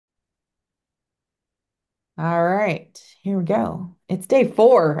All right, here we go. It's day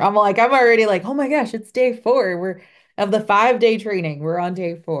four. I'm already like, oh my gosh, it's day four. We're of the 5 day training. We're on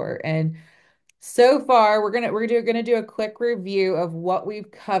day four. And so far, we're gonna do a quick review of what we've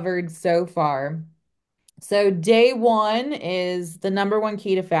covered so far. So day one is the number one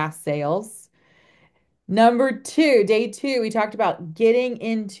key to fast sales. Number two, day two, we talked about getting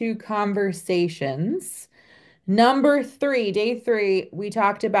into conversations. Number three, day three, we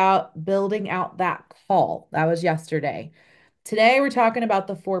talked about building out that call. That was yesterday. Today, we're talking about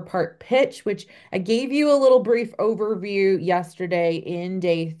the four-part pitch, which I gave you a little brief overview yesterday in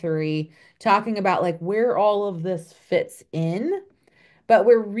day three, talking about like where all of this fits in. But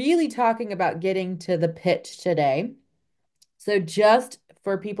we're really talking about getting to the pitch today. So just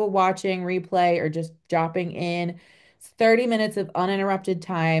for people watching replay or just dropping in, it's 30 minutes of uninterrupted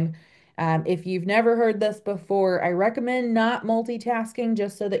time. If you've never heard this before, I recommend not multitasking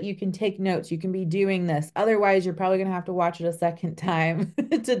just so that you can take notes. You can be doing this. Otherwise, you're probably going to have to watch it a second time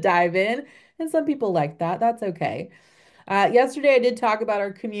to dive in. And some people like that. That's okay. Yesterday, I did talk about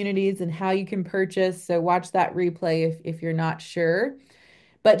our communities and how you can purchase. So watch that replay if you're not sure.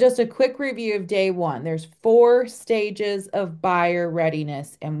 But just a quick review of day one. There's four stages of buyer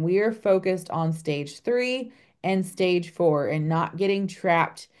readiness, and we're focused on stage three and stage four and not getting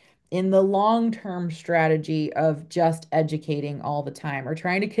trapped in the long-term strategy of just educating all the time or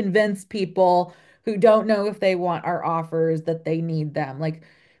trying to convince people who don't know if they want our offers that they need them. Like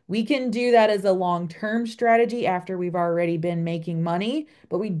we can do that as a long-term strategy after we've already been making money,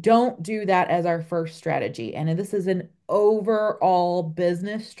 but we don't do that as our first strategy. And this is an overall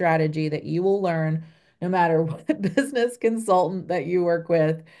business strategy that you will learn no matter what business consultant that you work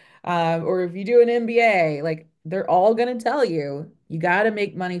with, or if you do an MBA, like they're all going to tell you, you got to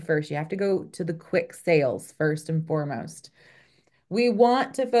make money first. You have to go to the quick sales first and foremost. We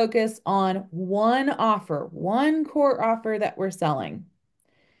want to focus on one offer, one core offer that we're selling.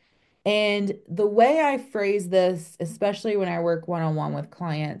 And the way I phrase this, especially when I work one-on-one with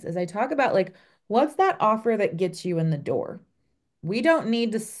clients, is I talk about like, what's that offer that gets you in the door? We don't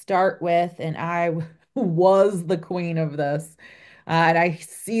need to start with, and I was the queen of this, and I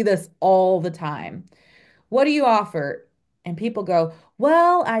see this all the time. What do you offer? And people go,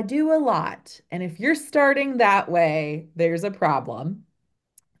 well, I do a lot. And if you're starting that way, there's a problem.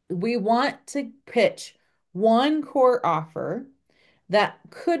 We want to pitch one core offer that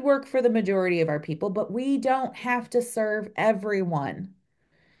could work for the majority of our people, but we don't have to serve everyone.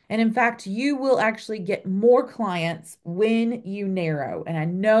 And in fact, you will actually get more clients when you narrow. And I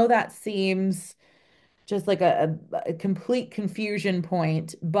know that seems just like a complete confusion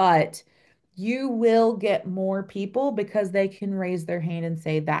point, but you will get more people because they can raise their hand and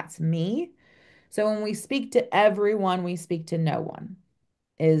say, that's me. So when we speak to everyone, we speak to no one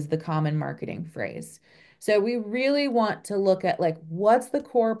is the common marketing phrase. So we really want to look at like what's the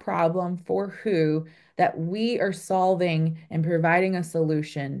core problem for who that we are solving and providing a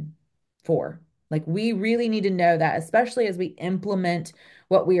solution for. Like we really need to know that, especially as we implement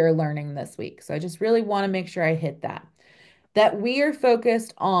what we are learning this week. So I just really want to make sure I hit that. That we are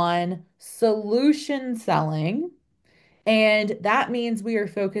focused on solution selling, and that means we are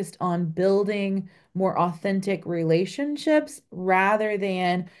focused on building more authentic relationships rather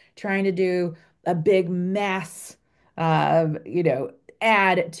than trying to do a big mass, ad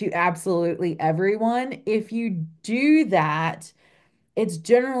to absolutely everyone. If you do that, it's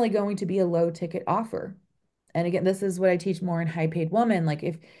generally going to be a low ticket offer. And again, this is what I teach more in High Paid Woman.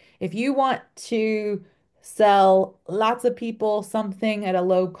 Like if you want to sell lots of people something at a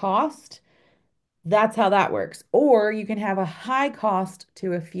low cost, that's how that works. Or you can have a high cost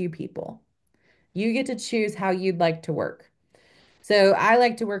to a few people. You get to choose how you'd like to work. So I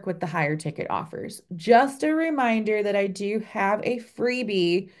like to work with the higher ticket offers. Just a reminder that I do have a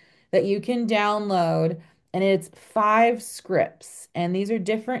freebie that you can download, and it's 5 scripts. And these are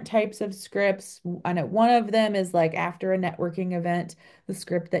different types of scripts. I know one of them is like after a networking event, the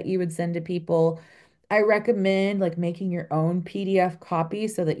script that you would send to people. I recommend like making your own PDF copy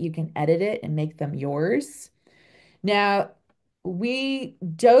so that you can edit it and make them yours. Now, we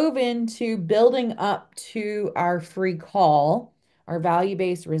dove into building up to our free call, our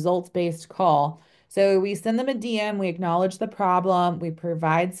value-based, results-based call. So we send them a DM, we acknowledge the problem, we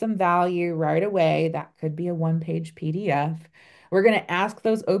provide some value right away. That could be a one-page PDF. We're going to ask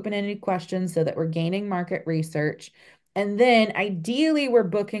those open-ended questions so that we're gaining market research. And then ideally, we're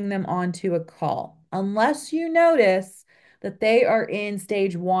booking them onto a call. Unless you notice that they are in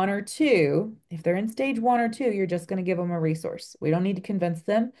stage one or two, if they're in stage one or two, you're just going to give them a resource. We don't need to convince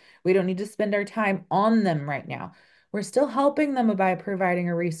them. We don't need to spend our time on them right now. We're still helping them by providing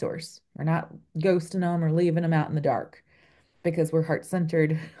a resource. We're not ghosting them or leaving them out in the dark because we're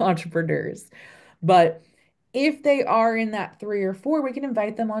heart-centered entrepreneurs. But if they are in that 3 or 4, we can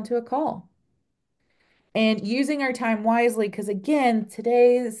invite them onto a call and using our time wisely. Because again,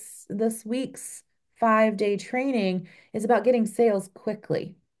 this week's 5-day training is about getting sales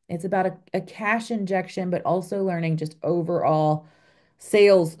quickly. It's about a cash injection, but also learning just overall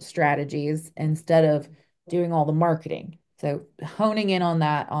sales strategies instead of doing all the marketing. So honing in on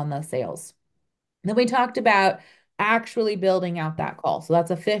that on the sales. Then we talked about actually building out that call. So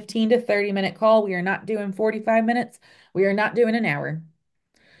that's a 15 to 30-minute call. We are not doing 45 minutes. We are not doing an hour.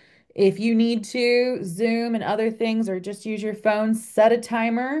 If you need to Zoom and other things or just use your phone, set a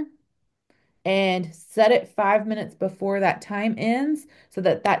timer and set it 5 minutes before that time ends so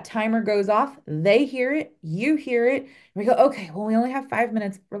that that timer goes off. They hear it, you hear it, and we go, okay, well, we only have 5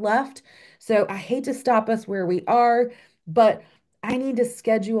 minutes left. So I hate to stop us where we are, but I need to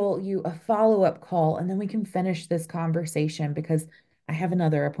schedule you a follow-up call and then we can finish this conversation because I have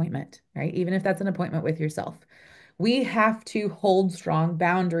another appointment, right? Even if that's an appointment with yourself. We have to hold strong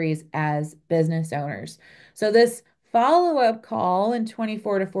boundaries as business owners. So, this follow up call in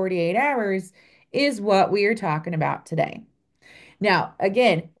 24 to 48 hours is what we are talking about today. Now,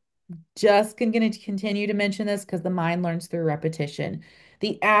 again, just going to continue to mention this because the mind learns through repetition.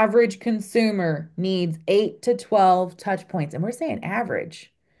 The average consumer needs 8 to 12 touch points, and we're saying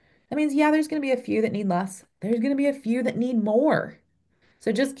average. That means, yeah, there's going to be a few that need less, there's going to be a few that need more.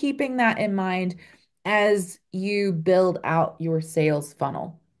 So just keeping that in mind as you build out your sales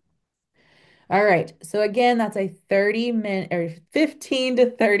funnel. All right. So again, that's a 30-minute or 15 to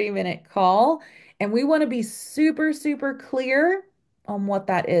 30-minute call. And we want to be super, super clear on what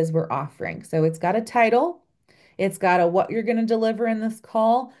that is we're offering. So it's got a title, it's got a what you're going to deliver in this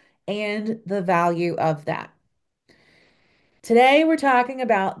call, and the value of that. Today, we're talking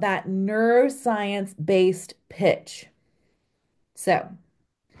about that neuroscience-based pitch. So,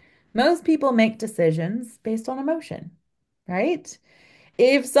 most people make decisions based on emotion, right?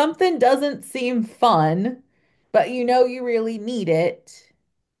 If something doesn't seem fun, but you know you really need it,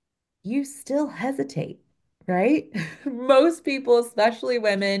 you still hesitate, right? Most people, especially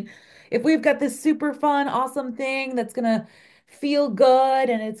women, if we've got this super fun, awesome thing that's going to feel good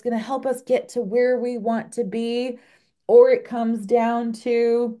and it's going to help us get to where we want to be, or it comes down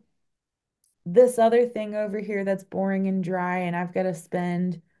to this other thing over here that's boring and dry, and I've got to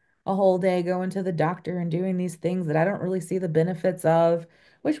spend a whole day going to the doctor and doing these things that I don't really see the benefits of.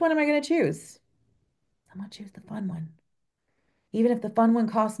 Which one am I going to choose? I'm going to choose the fun one. Even if the fun one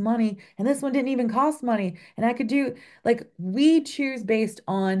costs money, and this one didn't even cost money, and I could do like we choose based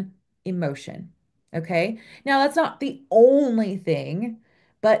on emotion. Okay. Now, that's not the only thing,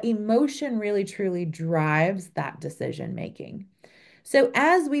 but emotion really truly drives that decision making. So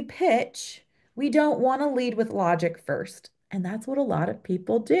as we pitch, we don't want to lead with logic first. And that's what a lot of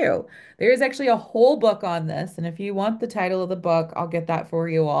people do. There is actually a whole book on this. And if you want the title of the book, I'll get that for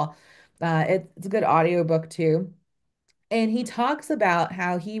you all. It's a good audio book too. And he talks about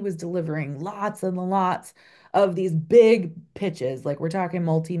how he was delivering lots and lots of these big pitches, like we're talking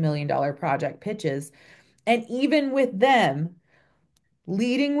multi-million-dollar project pitches. And even with them,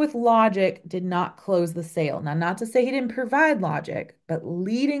 leading with logic did not close the sale. Now, not to say he didn't provide logic, but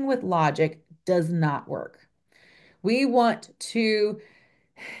leading with logic does not work. We want to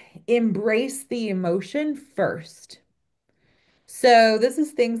embrace the emotion first. So, this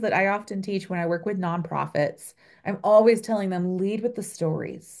is things that I often teach when I work with nonprofits. I'm always telling them lead with the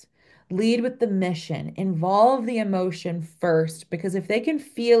stories, lead with the mission, involve the emotion first, because if they can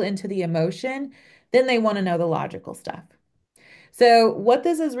feel into the emotion, then they want to know the logical stuff. So, what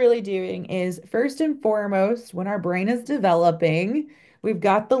this is really doing is first and foremost, when our brain is developing, we've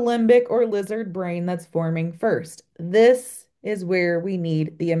got the limbic or lizard brain that's forming first. This is where we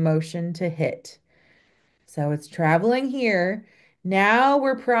need the emotion to hit. So, it's traveling here. Now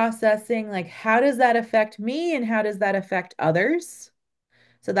we're processing, like, how does that affect me and how does that affect others?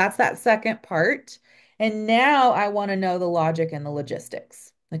 So, that's that second part. And now I want to know the logic and the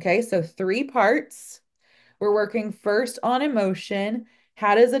logistics. Okay, so 3 parts. We're working first on emotion.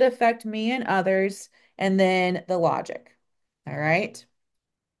 How does it affect me and others? And then the logic. All right.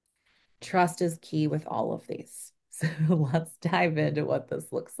 Trust is key with all of these. So let's dive into what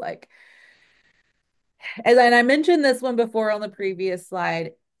this looks like. And I mentioned this one before on the previous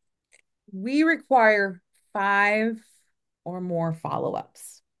slide. We require 5 or more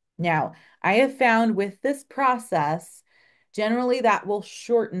follow-ups. Now, I have found with this process, generally that will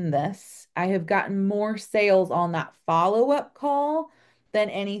shorten this. I have gotten more sales on that follow-up call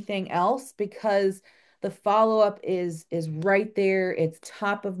than anything else because the follow-up is right there. It's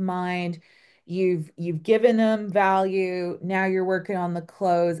top of mind. You've given them value. Now you're working on the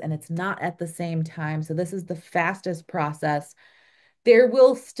close and it's not at the same time. So this is the fastest process. There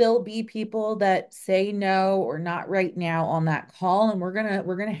will still be people that say no or not right now on that call, and we're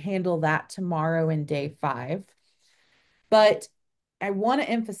gonna handle that tomorrow in day 5. But I want to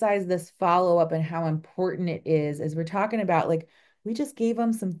emphasize this follow-up and how important it is as we're talking about like we just gave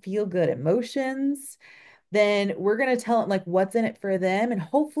them some feel good emotions. Then we're going to tell them like what's in it for them. And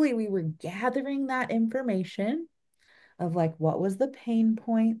hopefully we were gathering that information of like what was the pain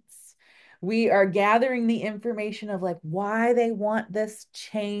points. We are gathering the information of like why they want this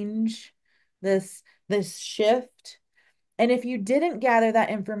change, this shift. And if you didn't gather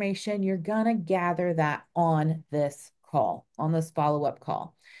that information, you're going to gather that on this call, on this follow-up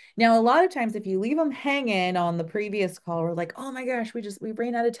call. Now, a lot of times, if you leave them hanging on the previous call, we're like, oh my gosh, we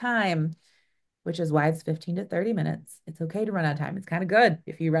ran out of time, which is why it's 15 to 30 minutes. It's okay to run out of time. It's kind of good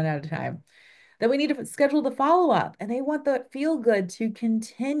if you run out of time. Then we need to schedule the follow-up, and they want the feel good to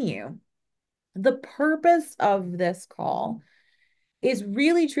continue. The purpose of this call is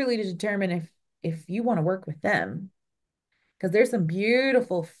really truly to determine if you want to work with them, because there's some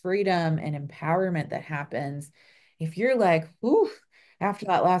beautiful freedom and empowerment that happens if you're like, ooh, after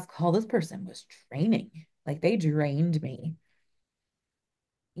that last call, this person was draining. Like they drained me.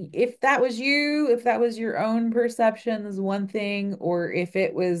 If that was you, if that was your own perception, is one thing, or if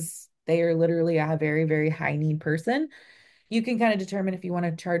it was they are literally a very, very high need person, you can kind of determine if you want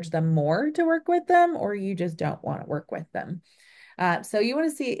to charge them more to work with them or you just don't want to work with them. So you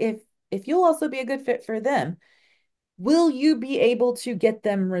want to see if you'll also be a good fit for them. Will you be able to get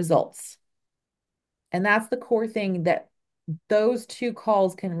them results? And that's the core thing that those two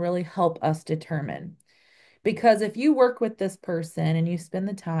calls can really help us determine. Because if you work with this person and you spend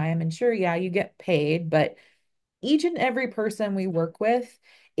the time, and sure, yeah, you get paid, but each and every person we work with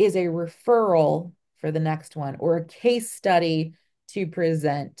is a referral for the next one or a case study to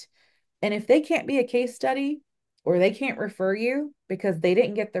present. And if they can't be a case study or they can't refer you because they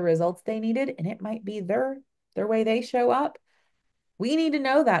didn't get the results they needed, and it might be their way they show up, we need to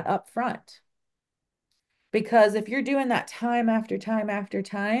know that up front. Because if you're doing that time after time after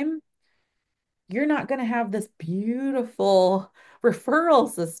time, you're not going to have this beautiful referral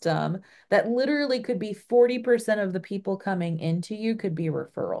system that literally could be 40% of the people coming into you could be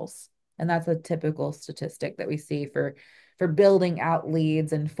referrals. And that's a typical statistic that we see for building out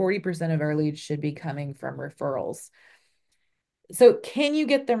leads, and 40% of our leads should be coming from referrals. So can you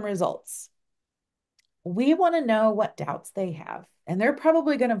get them results? We want to know what doubts they have. And they're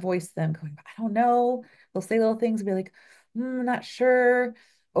probably going to voice them going, I don't know. They'll say little things and be like, not sure,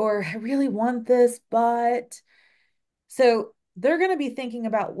 or I really want this, but so they're going to be thinking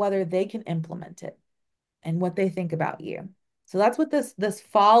about whether they can implement it and what they think about you. So that's what this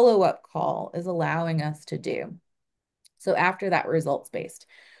follow-up call is allowing us to do. So after that results based,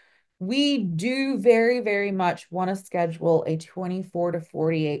 we do very, very much want to schedule a 24 to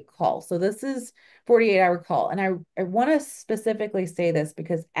 48 call. So this is 48-hour call. And I want to specifically say this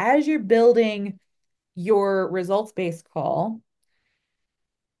because as you're building your results-based call,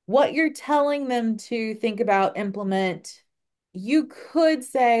 what you're telling them to think about, implement, you could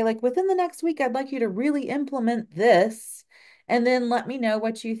say, like, within the next week, I'd like you to really implement this and then let me know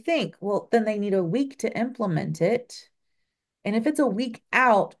what you think. Well, then they need a week to implement it. And if it's a week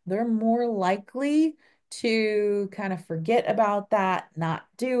out, they're more likely to kind of forget about that, not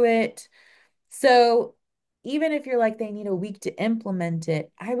do it. So even if you're like, they need a week to implement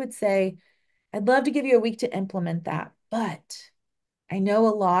it, I would say, I'd love to give you a week to implement that. But I know a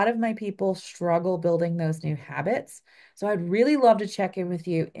lot of my people struggle building those new habits. So I'd really love to check in with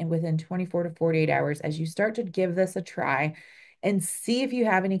you in within 24 to 48 hours as you start to give this a try and see if you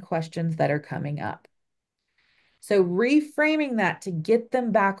have any questions that are coming up. So reframing that to get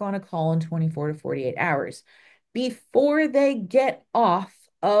them back on a call in 24 to 48 hours before they get off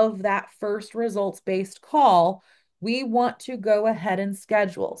of that first results-based call, we want to go ahead and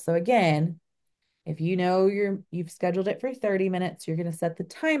schedule. So again, if you know you've scheduled it for 30 minutes, you're going to set the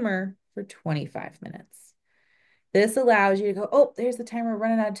timer for 25 minutes. This allows you to go, oh, there's the timer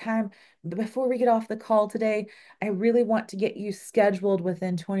running out of time. Before we get off the call today, I really want to get you scheduled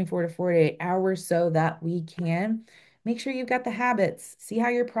within 24 to 48 hours so that we can make sure you've got the habits, see how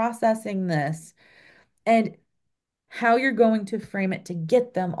you're processing this, and how you're going to frame it to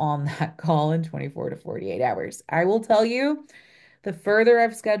get them on that call in 24 to 48 hours. I will tell you, the further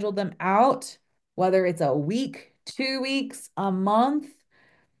I've scheduled them out, whether it's a week, 2 weeks, a month,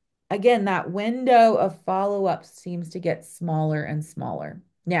 again, that window of follow-up seems to get smaller and smaller.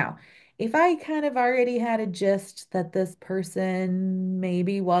 Now, if I kind of already had a gist that this person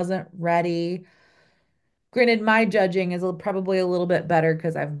maybe wasn't ready, granted, my judging is probably a little bit better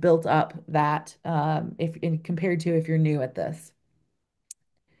because I've built up that if compared to if you're new at this.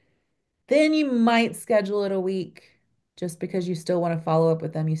 Then you might schedule it a week just because you still want to follow up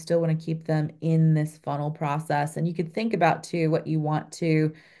with them. You still want to keep them in this funnel process. And you could think about too what you want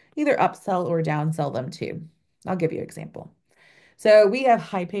to either upsell or downsell them to. I'll give you an example. So we have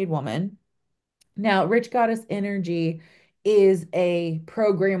High Paid Woman. Now, Rich Goddess Energy is a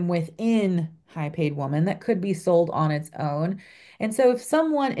program within High Paid Woman that could be sold on its own. And so if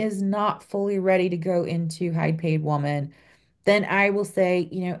someone is not fully ready to go into High Paid Woman, then I will say,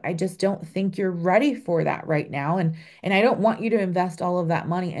 I just don't think you're ready for that right now. And I don't want you to invest all of that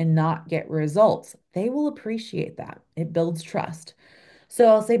money and not get results. They will appreciate that. It builds trust. So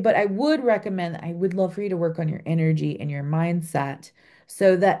I'll say, but I would recommend, I would love for you to work on your energy and your mindset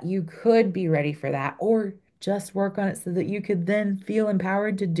so that you could be ready for that, or just work on it so that you could then feel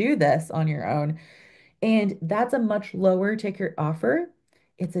empowered to do this on your own. And that's a much lower ticket offer.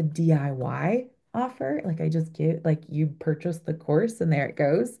 It's a DIY offer. Like I just give, like you purchase the course and there it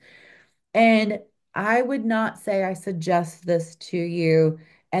goes. And I would not say I suggest this to you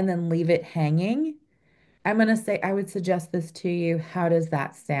and then leave it hanging. I'm going to say I would suggest this to you. How does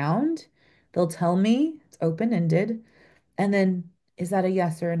that sound? They'll tell me it's open-ended. And then is that a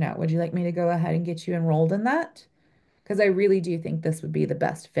yes or a no? Would you like me to go ahead and get you enrolled in that? Because I really do think this would be the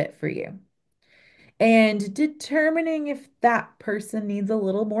best fit for you. And determining if that person needs a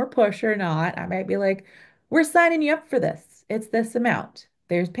little more push or not, I might be like, we're signing you up for this. It's this amount.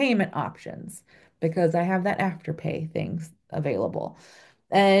 There's payment options because I have that afterpay things available.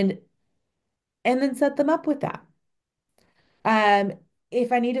 And and then set them up with that. Um,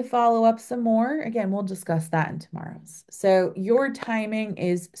 if I need to follow up some more, again, we'll discuss that in tomorrow's. So your timing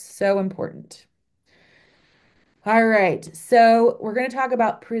is so important. All right, so we're going to talk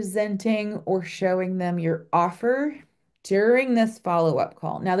about presenting or showing them your offer during this follow-up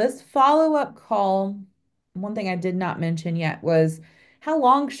call. Now, this follow-up call, one thing I did not mention yet was how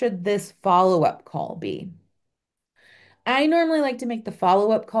long should this follow-up call be? I normally like to make the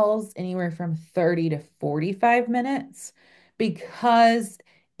follow-up calls anywhere from 30 to 45 minutes because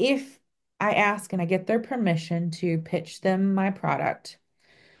if I ask and I get their permission to pitch them my product,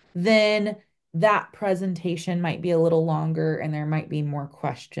 then that presentation might be a little longer and there might be more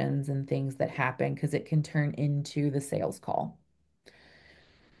questions and things that happen because it can turn into the sales call.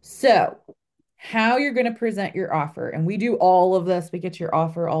 So, how you're going to present your offer. And we do all of this. We get your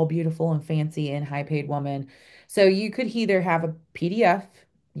offer all beautiful and fancy and high paid woman. So you could either have a PDF,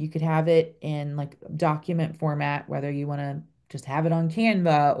 you could have it in like document format, whether you want to just have it on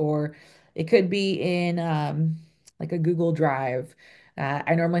Canva, or it could be in like a Google Drive.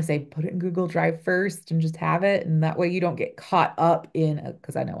 I normally say put it in Google Drive first and just have it. And that way you don't get caught up in,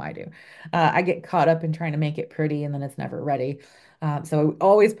 because I know I do. I get caught up in trying to make it pretty and then it's never ready. So we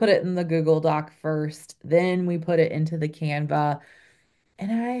always put it in the Google Doc first, then we put it into the Canva.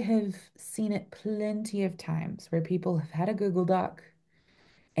 And I have seen it plenty of times where people have had a Google Doc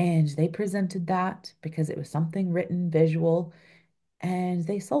and they presented that because it was something written, visual, and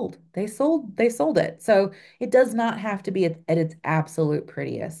they sold. They sold it. So it does not have to be at its absolute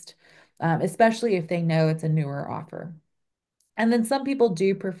prettiest, especially if they know it's a newer offer. And then some people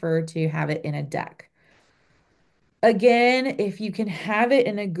do prefer to have it in a deck. Again, if you can have it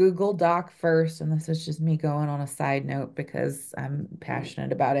in a Google Doc first, and this is just me going on a side note because I'm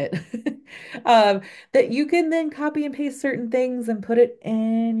passionate about it, that you can then copy and paste certain things and put it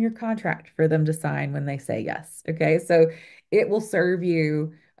in your contract for them to sign when they say yes. Okay, so it will serve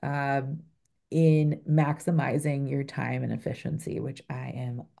you in maximizing your time and efficiency, which I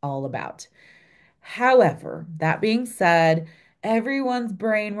am all about. However, that being said, everyone's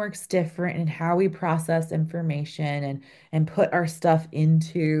brain works different in how we process information and put our stuff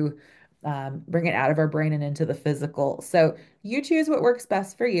into bring it out of our brain and into the physical. So you choose what works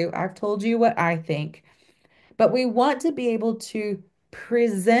best for you. I've told you what I think, but we want to be able to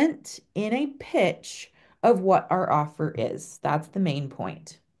present in a pitch of what our offer is. That's the main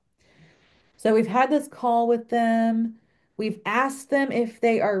point. So we've had this call with them. We've asked them if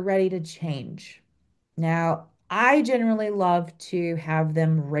they are ready to change. Now, I generally love to have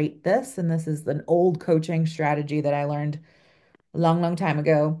them rate this, and this is an old coaching strategy that I learned a long, long time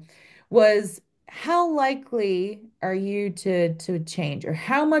ago, was how likely are you to change, or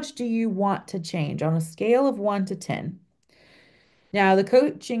how much do you want to change on a scale of 1 to 10? Now, the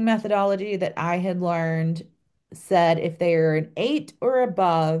coaching methodology that I had learned said if they are an 8 or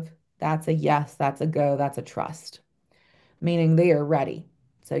above, that's a yes, that's a go, that's a trust, meaning they are ready.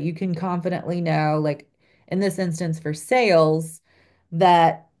 So you can confidently know, like in this instance for sales,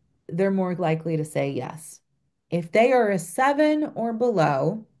 that they're more likely to say yes. If they are a 7 or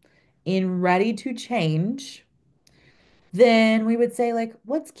below in ready to change, then we would say, like,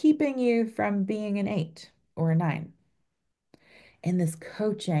 what's keeping you from being an 8 or a 9? And this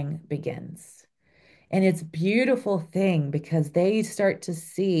coaching begins. And it's a beautiful thing because they start to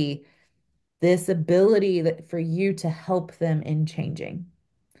see this ability that for you to help them in changing.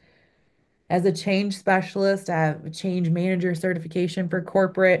 As a change specialist, I have a change manager certification for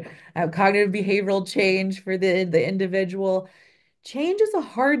corporate. I have cognitive behavioral change for the individual. Change is a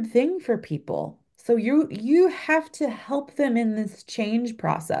hard thing for people. So you have to help them in this change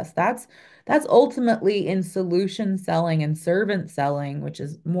process. That's ultimately in solution selling and servant selling, which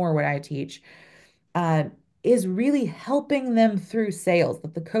is more what I teach, uh, is really helping them through sales,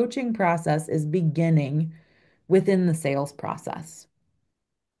 that the coaching process is beginning within the sales process.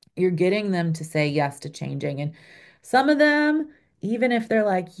 You're getting them to say yes to changing. And some of them, even if they're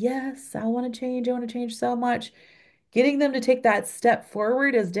like, yes, I want to change so much, getting them to take that step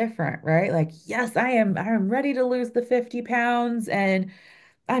forward is different, right? Like, yes, I am ready to lose the 50 pounds and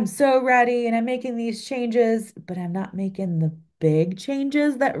I'm so ready and I'm making these changes, but I'm not making the big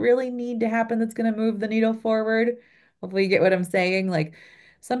changes that really need to happen that's going to move the needle forward. Hopefully, you get what I'm saying. Like,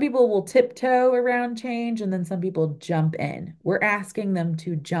 some people will tiptoe around change and then some people jump in. We're asking them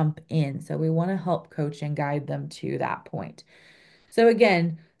to jump in. So, we want to help coach and guide them to that point. So,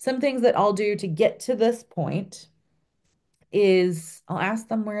 again, some things that I'll do to get to this point is I'll ask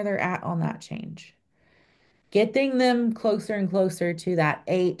them where they're at on that change, getting them closer and closer to that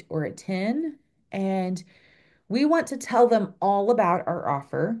 8 or a 10. And we want to tell them all about our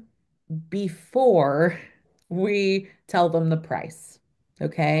offer before we tell them the price.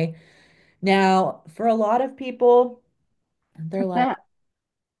 Okay. Now, for a lot of people, they're What's like, that?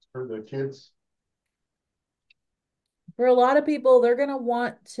 For the kids. for a lot of people, they're going to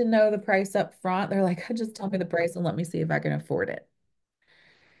want to know the price up front. They're like, just tell me the price and let me see if I can afford it.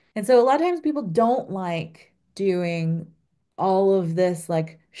 And so a lot of times people don't like doing all of this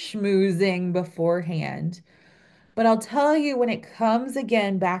like schmoozing beforehand. But I'll tell you, when it comes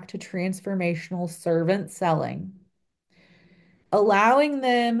again back to transformational servant selling, allowing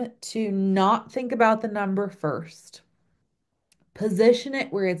them to not think about the number first, position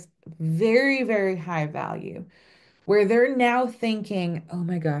it where it's very, very high value, where they're now thinking, oh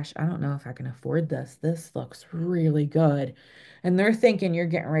my gosh, I don't know if I can afford this. This looks really good. And they're thinking you're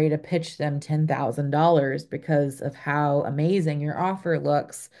getting ready to pitch them $10,000 because of how amazing your offer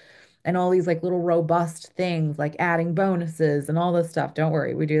looks and all these like little robust things like adding bonuses and all this stuff. Don't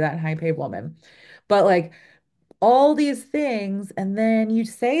worry, we do that in High Paid Woman. But like all these things, and then you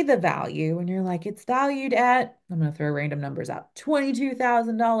say the value, and you're like, it's valued at, I'm going to throw random numbers out,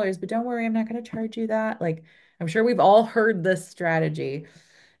 $22,000, but don't worry, I'm not going to charge you that. Like, I'm sure we've all heard this strategy.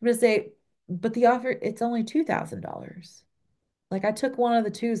 I'm going to say, but the offer, it's only $2,000. Like, I took one of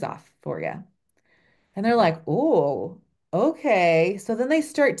the twos off for you. And they're like, oh, okay. So then they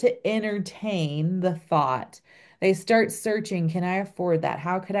start to entertain the thought. They start searching, can I afford that?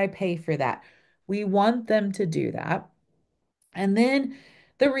 How could I pay for that? We want them to do that. And then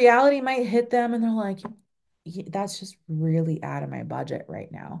the reality might hit them and they're like, That's just really out of my budget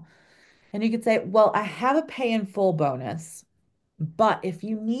right now." And you could say, well, I have a pay in full bonus, but if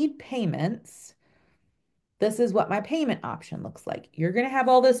you need payments, this is what my payment option looks like. You're going to have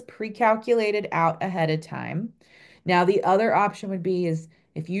all this pre-calculated out ahead of time. Now, the other option would be is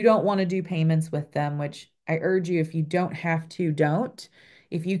if you don't want to do payments with them, which I urge you, if you don't have to, don't.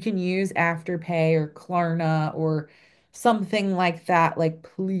 If you can use Afterpay or Klarna or something like that, like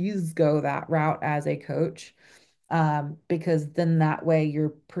please go that route as a coach. Because then that way you're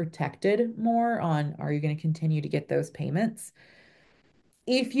protected more on, are you going to continue to get those payments?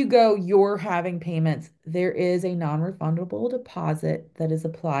 If you go, you're having payments, there is a non-refundable deposit that is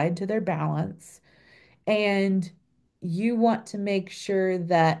applied to their balance, and you want to make sure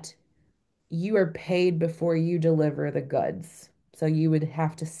that you are paid before you deliver the goods. So you would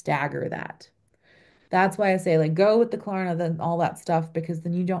have to stagger that. That's why I say like go with the Klarna, then all that stuff, because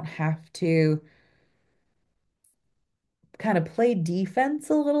then you don't have to kind of play defense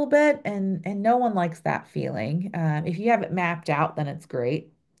a little bit, and no one likes that feeling. If you have it mapped out, then it's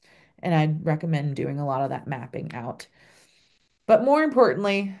great. And I'd recommend doing a lot of that mapping out. But more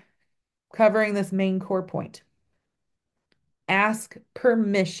importantly, covering this main core point, ask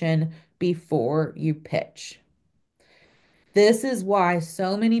permission before you pitch. This is why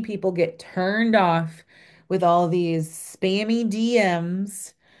so many people get turned off with all these spammy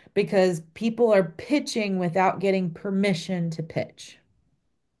DMs because people are pitching without getting permission to pitch.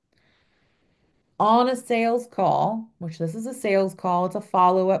 on a sales call, which this is a sales call, it's a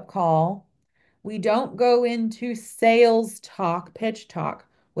follow-up call. We don't go into sales talk, pitch talk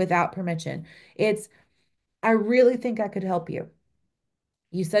without permission. It's, I really think I could help you.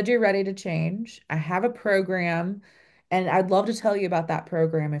 You said you're ready to change. I have a program, and I'd love to tell you about that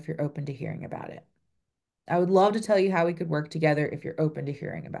program if you're open to hearing about it. I would love to tell you how we could work together if you're open to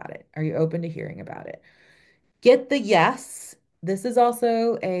hearing about it. Are you open to hearing about it? Get the yes. This is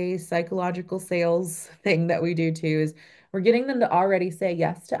also a psychological sales thing that we do too, is we're getting them to already say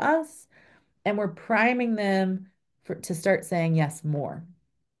yes to us, and we're priming them to start saying yes more.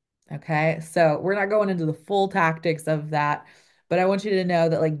 Okay. So we're not going into the full tactics of that, but I want you to know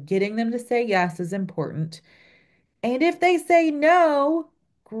that like getting them to say yes is important. And if they say no,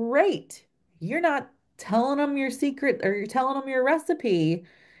 great. You're not telling them your secret or you're telling them your recipe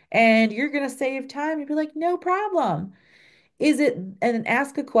and you're going to save time. You'd be like, no problem. Is it, and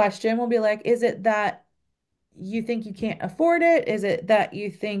ask a question. We'll be like, is it that you think you can't afford it? Is it that you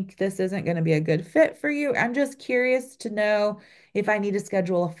think this isn't going to be a good fit for you? I'm just curious to know if I need to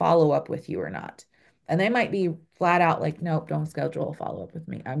schedule a follow-up with you or not. And they might be flat out like, nope, don't schedule a follow-up with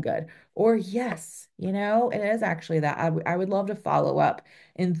me. I'm good. Or yes, it is actually that. I would love to follow up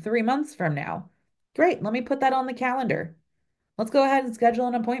in 3 months from now. Great. Let me put that on the calendar. Let's go ahead and schedule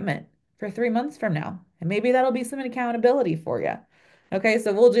an appointment for 3 months from now. And maybe that'll be some accountability for you. Okay,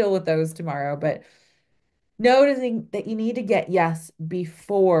 so we'll deal with those tomorrow. But noticing that you need to get yes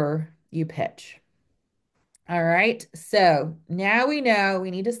before you pitch. All right. So now we know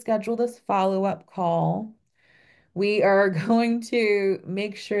we need to schedule this follow-up call. We are going to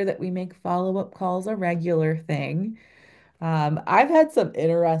make sure that we make follow-up calls a regular thing. I've had some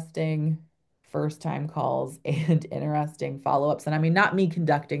interesting first-time calls and interesting follow-ups. And I mean, not me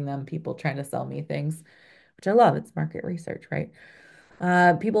conducting them, people trying to sell me things, which I love. It's market research, right?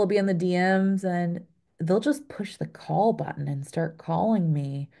 People will be in the DMs and they'll just push the call button and start calling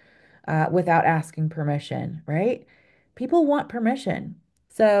me without asking permission, right? People want permission.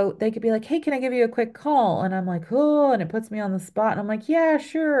 So they could be like, hey, can I give you a quick call? And I'm like, oh, and it puts me on the spot. And I'm like, yeah,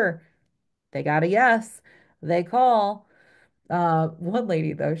 sure. They got a yes. They call. One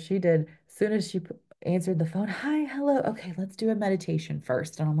lady, though, she did, as soon as she answered the phone, hi, hello. Okay, let's do a meditation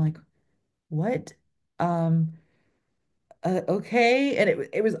first. And I'm like, what? Um, okay. And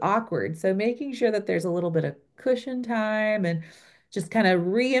it was awkward. So making sure that there's a little bit of cushion time and just kind of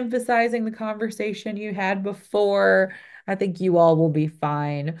re-emphasizing the conversation you had before, I think you all will be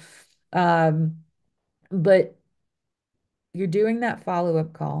fine. Um, but you're doing that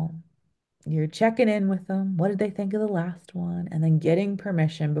follow-up call. You're checking in with them. What did they think of the last one? And then getting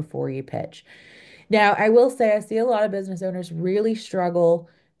permission before you pitch. Now, I will say I see a lot of business owners really struggle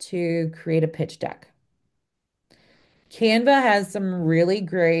to create a pitch deck. Canva has some really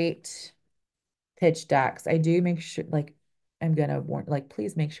great pitch decks. I do make sure, like, I'm gonna warn, like,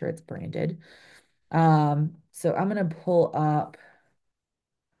 please make sure it's branded. So I'm gonna pull up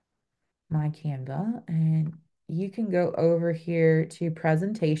my Canva and you can go over here to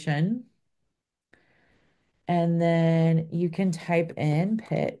presentation and then you can type in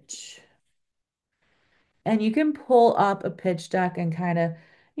pitch and you can pull up a pitch deck and kind of,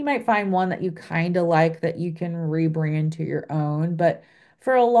 you might find one that you kind of like that you can rebrand to your own. But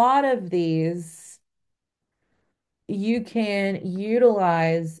for a lot of these, you can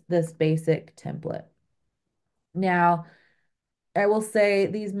utilize this basic template. Now, I will say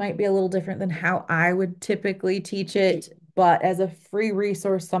these might be a little different than how I would typically teach it, but as a free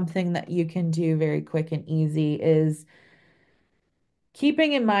resource, something that you can do very quick and easy is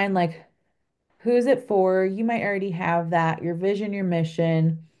keeping in mind like who's it for? You might already have that, your vision, your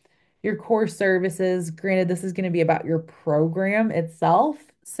mission, your core services. Granted, this is going to be about your program itself.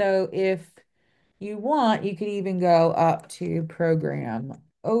 So if you want, you could even go up to program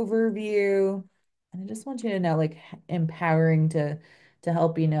overview. And I just want you to know, like empowering to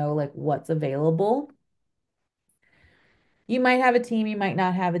help you know like what's available. You might have a team, you might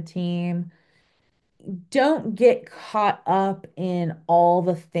not have a team. Don't get caught up in all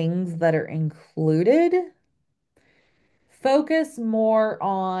the things that are included. Focus more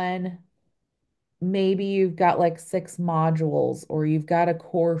on maybe you've got like 6 modules or you've got a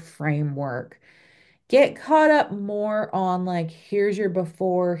core framework. Get caught up more on like, here's your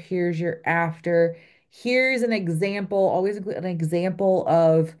before, here's your after, here's an example, always an example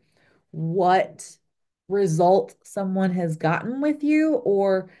of what result someone has gotten with you,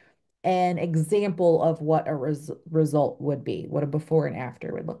 or an example of what a result would be, what a before and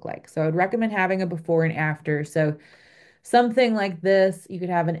after would look like. So I would recommend having a before and after. So something like this, you could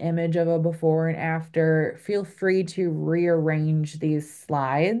have an image of a before and after. Feel free to rearrange these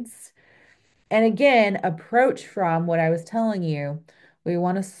slides And again, approach from what I was telling you. We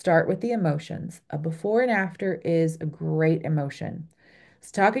want to start with the emotions. A before and after is a great emotion. So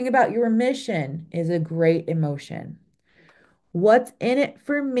talking about your mission is a great emotion. What's in it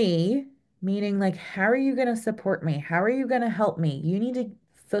for me? Meaning, like, how are you going to support me? How are you going to help me? You need to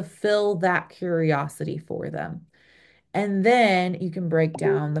fulfill that curiosity for them. And then you can break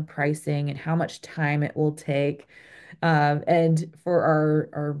down the pricing and how much time it will take. And for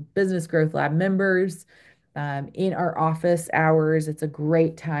our Business Growth Lab members, in our office hours, it's a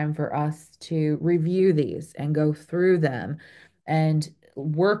great time for us to review these and go through them and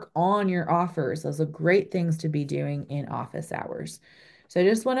work on your offers. Those are great things to be doing in office hours. So I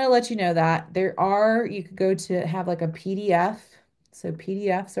just want to let you know that you could go to have like a PDF. So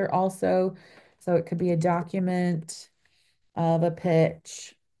PDFs are also, so it could be a document of a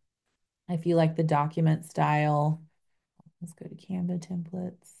pitch. If you like the document style, let's go to Canva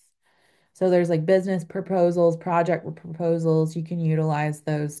templates. So there's like business proposals, project proposals. You can utilize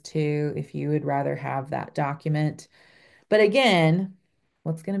those too if you would rather have that document. But again,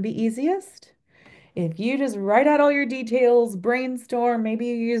 what's going to be easiest? If you just write out all your details, brainstorm, maybe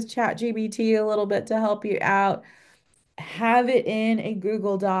you use ChatGPT a little bit to help you out, have it in a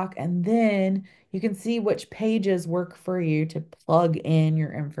Google Doc, and then you can see which pages work for you to plug in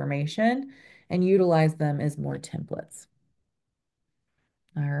your information and utilize them as more templates.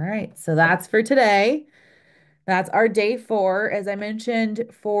 All right, so that's for today. That's our day 4. As I mentioned,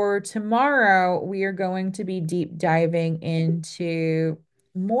 for tomorrow, we are going to be deep diving into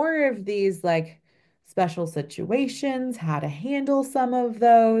more of these like special situations, how to handle some of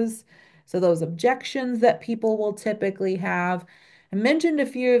those. So, those objections that people will typically have. I mentioned a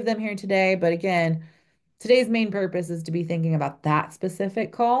few of them here today, but again, today's main purpose is to be thinking about that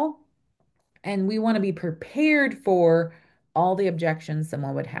specific call. And we want to be prepared for all the objections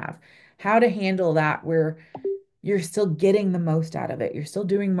someone would have. How to handle that where you're still getting the most out of it. You're still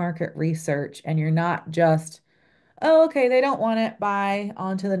doing market research and you're not just, oh, okay, they don't want it, bye,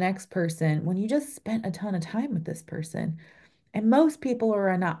 on to the next person. When you just spent a ton of time with this person. And most people are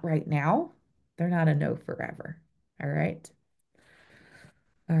a not right now. They're not a no forever. All right.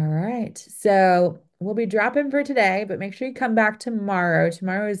 All right. So we'll be dropping for today, but make sure you come back tomorrow.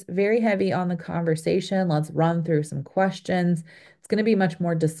 Tomorrow is very heavy on the conversation. Let's run through some questions. It's going to be much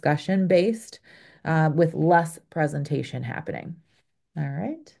more discussion based, with less presentation happening. All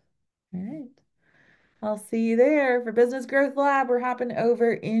right. All right. I'll see you there for Business Growth Lab. We're hopping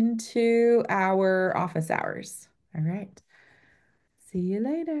over into our office hours. All right. See you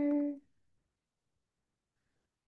later.